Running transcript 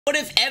What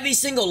if every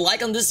single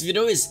like on this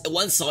video is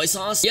 1 soy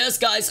sauce? Yes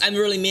guys, I'm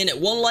really mean it.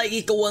 1 like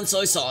equal 1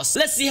 soy sauce.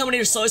 Let's see how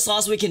many soy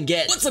sauce we can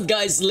get. What's up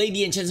guys,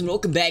 ladies and gentlemen,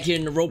 welcome back here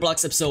in the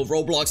Roblox episode of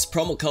Roblox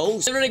promo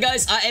codes. So today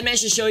guys, I am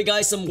actually show you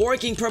guys some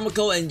working promo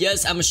code, and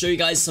yes, I'm gonna show you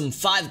guys some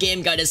 5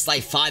 game guide. It's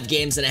like 5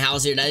 games in the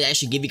house here that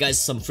actually give you guys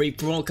some free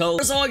promo code.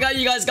 First of all guys,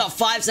 you guys got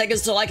 5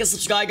 seconds to like and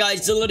subscribe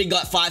guys. You literally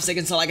got 5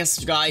 seconds to like and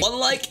subscribe. 1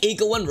 like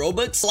equal 1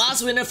 Robux.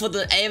 Last winner for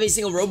the every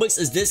single Robux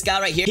is this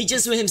guy right here. He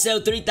just won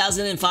himself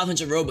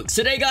 3,500 Robux.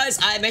 Today guys,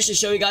 I am actually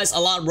show you guys a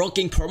lot of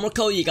working promo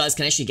code. You guys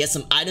can actually get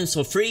some items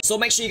for free, so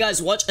make sure you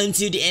guys watch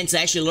until the end to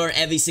actually learn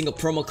every single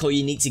promo code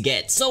you need to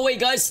get. So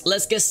wait guys,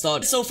 let's get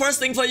started. So first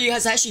thing for you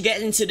guys actually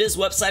get into this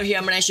website here.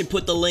 I'm gonna actually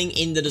put the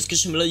link in the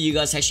description below. You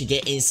guys actually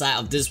get inside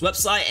of this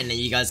website, and then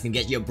you guys can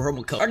get your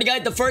promo code. Alright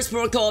guys, the first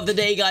promo code of the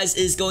day guys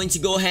is going to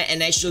go ahead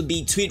and actually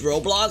be tweet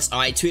Roblox.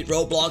 Alright, tweet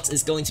Roblox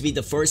is going to be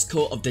the first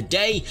code of the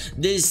day.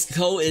 This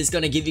code is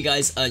gonna give you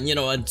guys a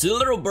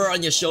little bird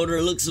on your shoulder.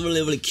 It looks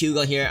really cute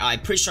on here. I'm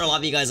pretty sure a lot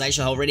of you guys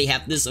actually already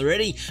have this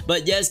already,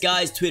 but yes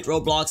guys, tweet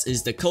Roblox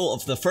is the code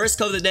of the first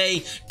code of the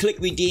day. Click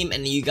redeem,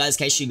 and you guys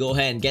can actually go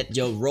ahead and get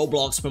your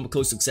Roblox promo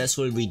code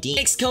successfully redeemed.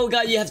 Next code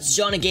guys, you have to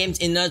join a game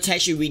in order to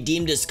actually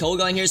redeem this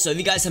code on here. So if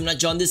you guys have not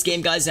joined this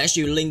game guys,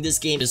 actually link this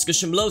game in the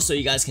description below so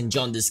you guys can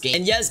join this game.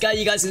 And yes guys,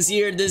 you guys can see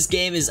here this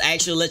game is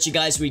actually let you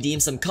guys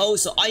redeem some code.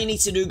 So all you need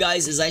to do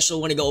guys is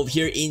actually want to go over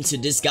here into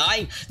this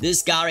guy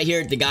right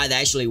here, the guy that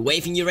actually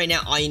waving you right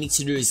now. All you need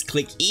to do is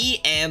click E,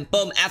 and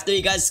boom, after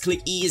you guys click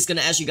E, it's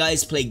gonna ask you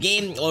guys play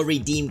game or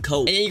redeem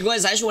code. And then you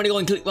guys actually want to go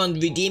and click on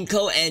redeem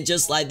code, and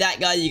just like that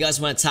guys, you guys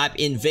want to type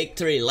in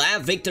victory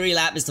lap. Victory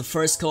lap is the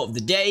first code of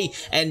the day.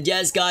 And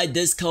yes guys,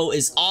 this code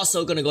is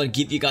also gonna go and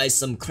give you guys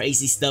some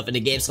crazy stuff in the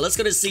game. So let's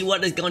go to see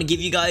what it's gonna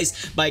give you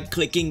guys by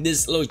clicking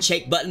this little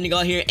check button you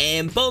got here,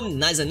 and boom,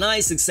 nice and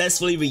nice,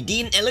 successfully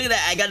redeemed. And look at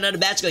that, I got another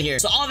badge going here.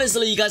 So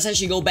obviously you guys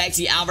actually go back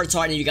to your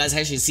avatar, and you guys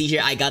actually see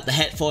here I got the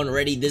headphone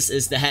already. This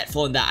is the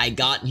headphone that I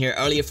got here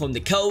earlier from the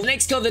code. The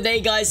next code of the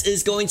day guys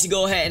is going to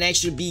go ahead and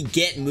actually be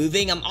get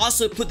moving. I'm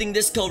also putting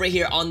this code right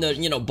here on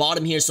the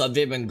bottom here, so I've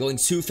been going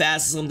too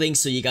fast or something,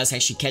 so you guys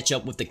actually catch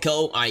up with the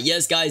code. Alright,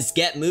 yes guys,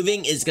 get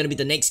moving is gonna be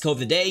the next code of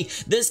the day.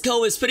 This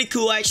code is pretty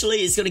cool actually.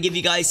 It's gonna give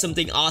you guys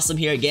something awesome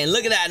here again.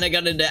 Look at that, and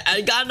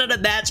I got another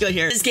badge going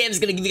here. This game is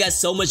gonna give you guys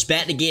so much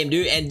bad in the game,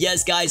 dude. And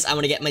yes guys, I'm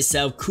gonna get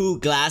myself cool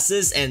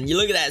glasses, and you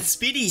look at that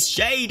speedy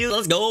shade, dude.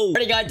 Let's go.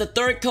 Alright guys, the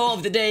third code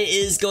of the day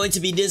is going to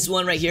be this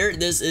one right here.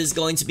 This is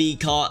going to be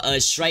called a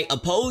strike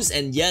oppose.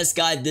 And yes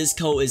guys, this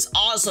code is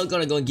also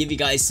gonna go and give you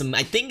guys some,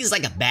 I think it's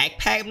like a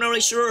backpack, I'm not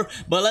really sure,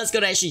 but let's go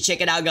to actually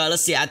check it out guys.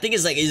 Let's see, I think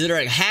it's like either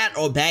a hat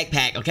or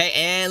backpack. Okay,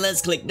 and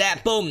let's click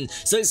that. Boom,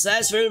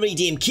 successfully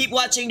redeemed. Keep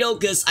watching though,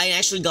 because I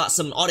actually got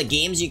some other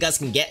games you guys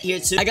can get here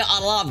too. I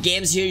got a lot of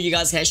games here you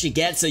guys can actually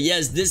get. So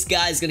yes, this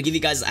guy is gonna give you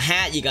guys a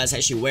hat you guys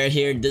actually wear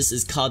here. This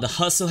is called the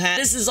hustle hat.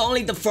 This is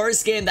only the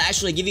first game that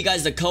actually give you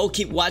guys the code.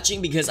 Keep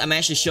watching, because I'm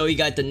actually show you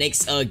guys the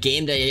next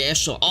game that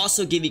actually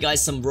also give you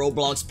guys some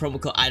Roblox promo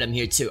code item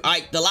here too.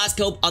 Alright, the last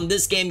code on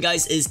this game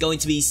guys is going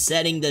to be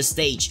setting the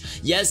stage.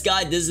 Yes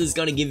guys, this is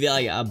gonna give you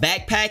like a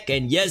backpack,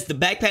 and yes, the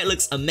backpack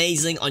looks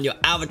amazing on your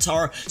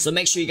avatar, so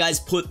make sure you guys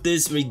put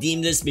this,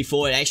 redeem this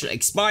before it actually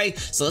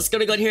expires. So let's go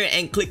here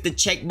and click the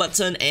check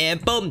button,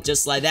 and boom,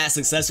 just like that,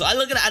 successful. I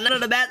look at that,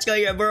 another badge go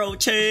here, bro.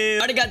 Chill.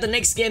 Already got the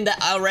next game that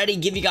I already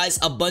give you guys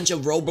a bunch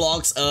of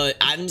Roblox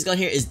items going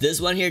here is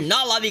this one here.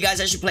 Not a lot of you guys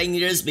actually playing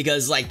this,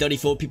 because like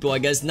 34 people, I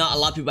guess not a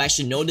lot of people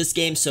actually know this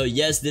game. So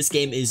yes, this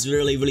game is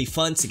really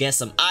fun to get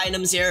some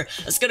items here.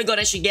 Let's go and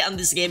actually get on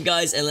this game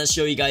guys, and let's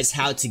show you guys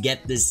how to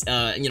get this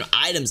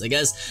items, I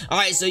guess.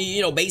 Alright, so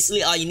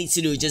basically all you need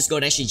to do is just go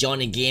and actually join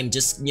the game,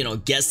 just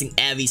guessing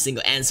every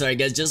single answer, I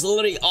guess. Just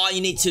literally all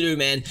you need to do,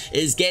 man,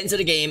 is get into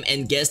the game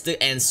and guess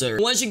the answer.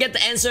 Once you get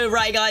the answer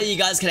right guys, you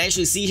guys can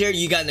actually see here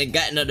you got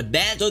another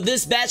badge. So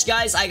this badge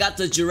guys, I got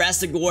the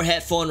Jurassic World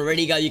headphone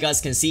already guys. You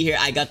guys can see here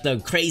I got the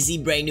crazy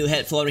brand new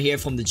headphone here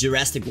from the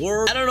Jurassic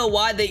World. I don't know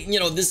why they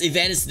this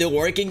event is still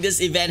working.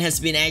 This event has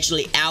been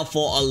actually out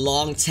for a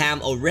long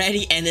time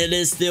already, and it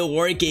is still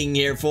working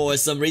here for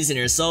some reason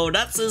here, so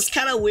that's just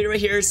kind of weird right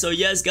here. So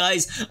yes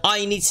guys, all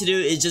you need to do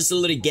is just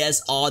literally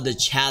guess all the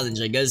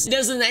challenge, I guess. It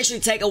doesn't actually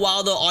take a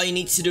while though. All you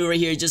need to do right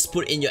here, just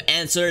put in your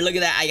answer. Look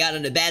at that, I got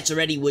another badge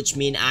already, which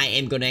means I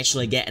am gonna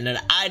actually get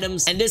another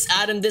items. And this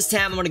item this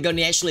time I'm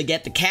gonna actually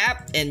get the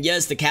cap, and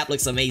yes, the cap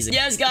looks amazing.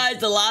 Yes guys,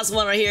 the last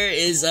one right here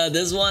is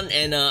this one,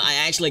 and I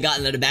actually got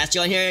another badge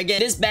on here again.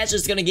 This badge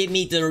is gonna give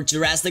me the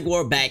Jurassic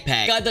World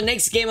backpack. Guys, the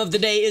next game of the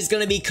day is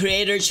gonna be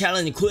creator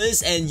challenge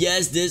quiz, and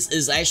yes, this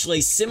is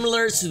actually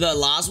similar to the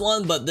last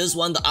one, but this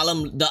one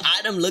the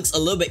item looks a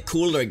little bit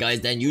cooler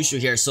guys than usual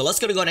here. So let's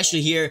go and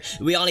actually here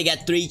we only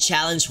got 3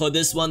 challenge for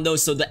this one though,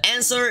 so the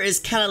answer is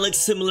kind of looks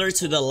similar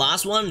to the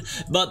last one,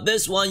 but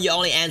this one you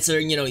only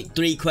answer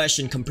 3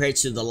 questions compared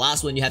to the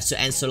last one you have to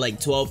answer like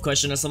 12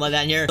 questions or something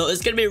like that here. So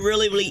it's gonna be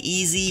really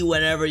easy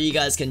whenever you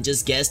guys can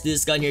just guess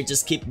this gun here.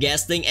 Just keep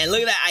guessing. And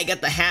look at that, I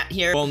got the hat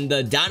here from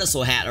the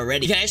dinosaur hat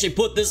already. You can actually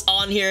put this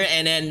on here,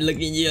 and then look,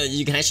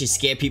 you can actually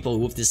scare people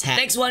with this hat.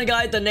 Next one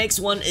guys, the next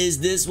one is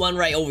this this one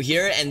right over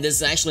here, and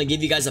this actually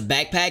give you guys a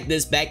backpack.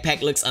 This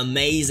backpack looks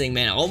amazing,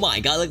 man. Oh my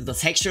god, look at the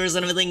textures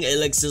and everything. It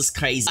looks just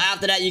crazy.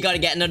 After that, you gotta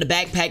get another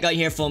backpack out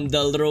here from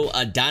the little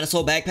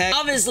dinosaur backpack.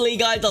 Obviously,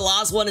 guys, the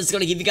last one is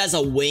gonna give you guys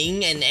a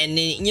wing, and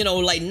you know,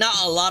 like, not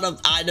a lot of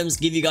items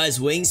give you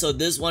guys wings, so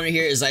this one right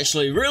here is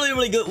actually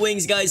really good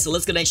wings, guys. So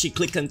let's gonna actually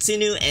click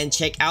continue and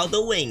check out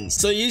the wings.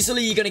 So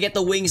usually you're gonna get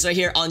the wings right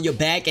here on your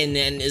back, and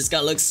then it's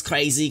gonna look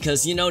crazy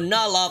because, you know,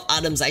 not a lot of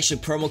items actually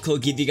promo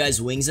code give you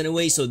guys wings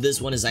anyway, so this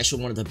one is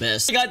actually one of the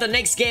best. Okay, guys, the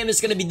next game is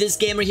gonna be this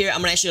game right here.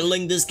 I'm gonna actually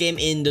link this game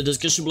in the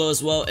description below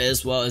as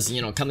well as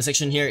you know, comment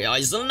section here.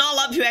 So not a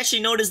lot of people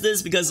actually notice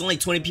this because only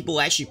 20 people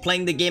are actually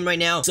playing the game right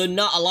now, so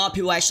not a lot of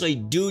people actually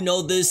do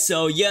know this.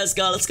 So yes,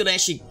 guys, let's gonna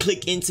actually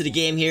click into the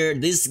game here.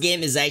 This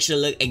game is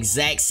actually the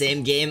exact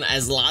same game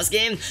as the last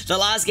game. The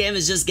last game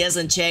is just guess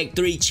and check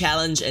 3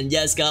 challenge, and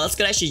yes, guys, let's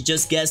gonna actually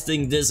just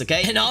guessing this,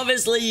 okay? And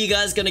obviously you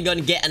guys gonna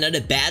get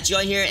another badge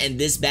on here, and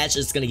this badge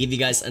is gonna give you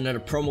guys another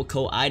promo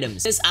code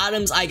items. This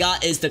items I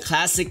got is the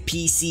classic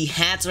PC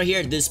hats right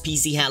here. This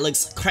PC hat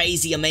looks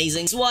crazy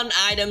amazing. This one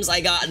items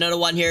I got another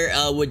one here,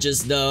 which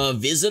is the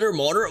visitor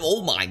motor.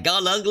 Oh my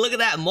god, look at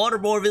that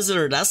motorboard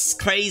visitor. That's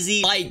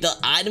crazy. Like, the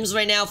items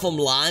right now from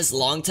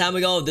long time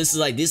ago, this is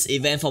like this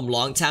event from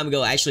long time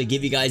ago actually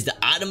give you guys the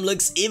item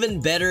looks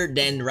even better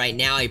than right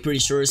now, I'm pretty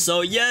sure.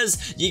 So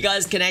yes, you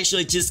guys can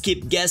actually just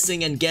keep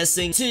guessing and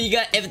guessing till you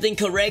got everything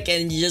correct,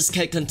 and you just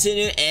can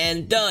continue,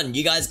 and done.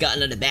 You guys got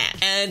another badge.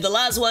 And the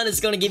last one is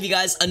gonna give you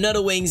guys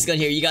another wings gun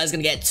here. You guys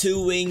gonna get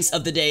 2 wings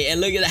of the day,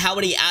 and look at how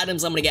many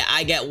items I'm gonna get.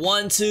 I get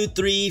 1 2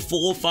 3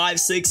 4 5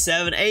 6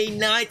 7 8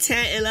 9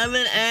 10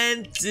 11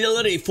 and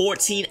literally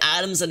 14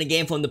 items in the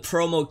game from the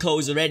promo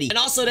codes already. And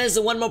also there's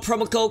one more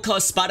promo code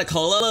called Spider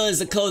Cola.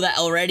 Is a code that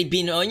already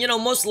been you know,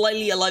 most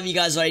likely a lot of you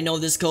guys already know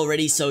this code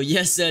already. So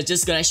yes,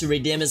 just gonna actually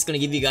redeem. It's gonna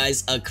give you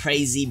guys a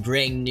crazy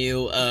brand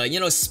new you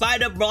know,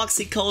 spider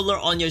boxy collar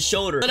on your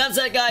shoulder. So that's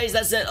it, guys.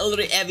 That's it.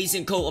 Literally every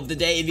single code of the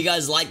day. If you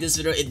guys like this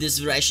video, if this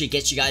video actually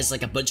gets you guys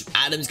like a bunch of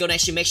items, go and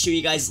actually make sure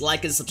you guys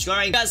like and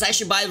subscribe. You guys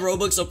actually buy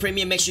Robux or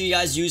Premium, make sure you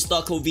guys use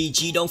stock code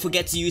VG. Don't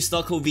forget to use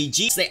stock code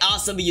VG. Stay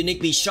awesome, be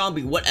unique, be strong,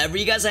 be whatever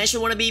you guys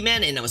actually want to be,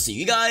 man. And I will see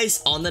you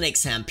guys on the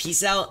next time.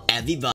 Peace out, everybody.